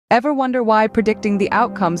Ever wonder why predicting the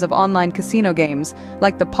outcomes of online casino games,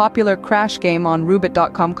 like the popular crash game on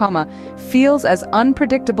roobet.com, feels as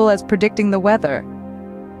unpredictable as predicting the weather?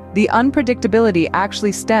 The unpredictability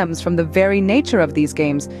actually stems from the very nature of these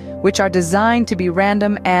games, which are designed to be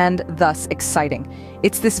random and thus exciting.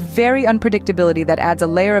 It's this very unpredictability that adds a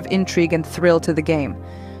layer of intrigue and thrill to the game.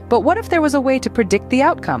 But what if there was a way to predict the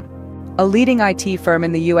outcome? A leading IT firm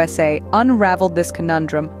in the USA unraveled this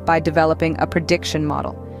conundrum by developing a prediction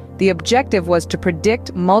model. The objective was to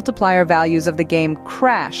predict multiplier values of the game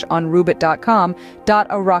Crash on roobet.com.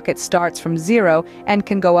 A rocket starts from 0 and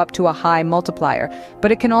can go up to a high multiplier,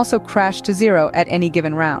 but it can also crash to 0 at any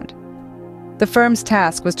given round. The firm's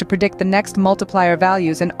task was to predict the next multiplier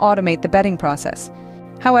values and automate the betting process.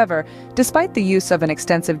 However, despite the use of an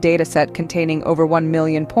extensive dataset containing over 1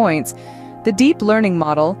 million points, the deep learning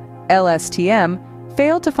model, LSTM,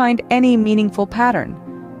 failed to find any meaningful pattern.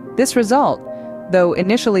 This result, though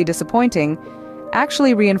initially disappointing,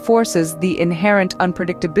 actually reinforces the inherent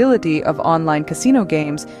unpredictability of online casino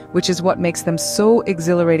games, which is what makes them so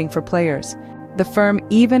exhilarating for players. The firm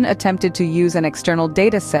even attempted to use an external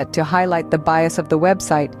dataset to highlight the bias of the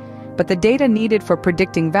website, but the data needed for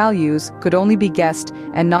predicting values could only be guessed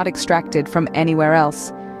and not extracted from anywhere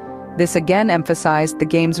else. This again emphasized the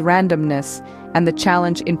game's randomness and the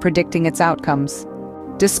challenge in predicting its outcomes.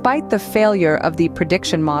 Despite the failure of the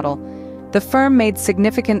prediction model, the firm made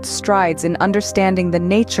significant strides in understanding the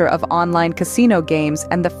nature of online casino games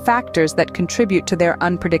and the factors that contribute to their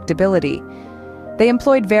unpredictability. They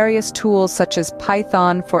employed various tools such as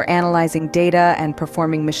Python for analyzing data and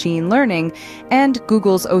performing machine learning, and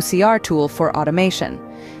Google's OCR tool for automation.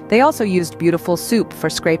 They also used Beautiful Soup for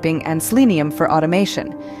scraping and Selenium for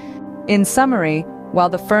automation. In summary, while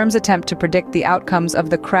the firm's attempt to predict the outcomes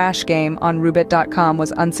of the Crash game on roobet.com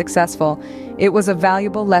was unsuccessful, it was a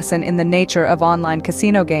valuable lesson in the nature of online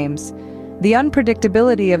casino games. The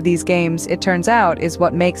unpredictability of these games, it turns out, is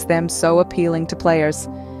what makes them so appealing to players.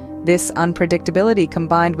 This unpredictability,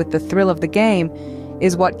 combined with the thrill of the game,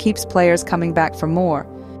 is what keeps players coming back for more.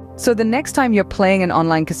 So the next time you're playing an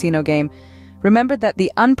online casino game, remember that the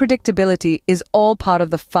unpredictability is all part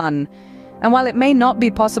of the fun. And while it may not be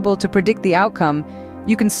possible to predict the outcome,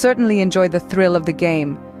 you can certainly enjoy the thrill of the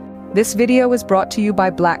game. This video was brought to you by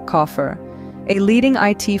Blackcoffer, a leading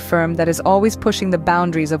IT firm that is always pushing the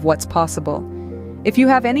boundaries of what's possible. If you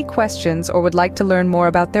have any questions or would like to learn more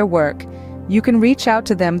about their work, you can reach out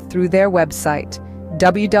to them through their website,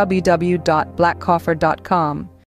 www.blackcoffer.com.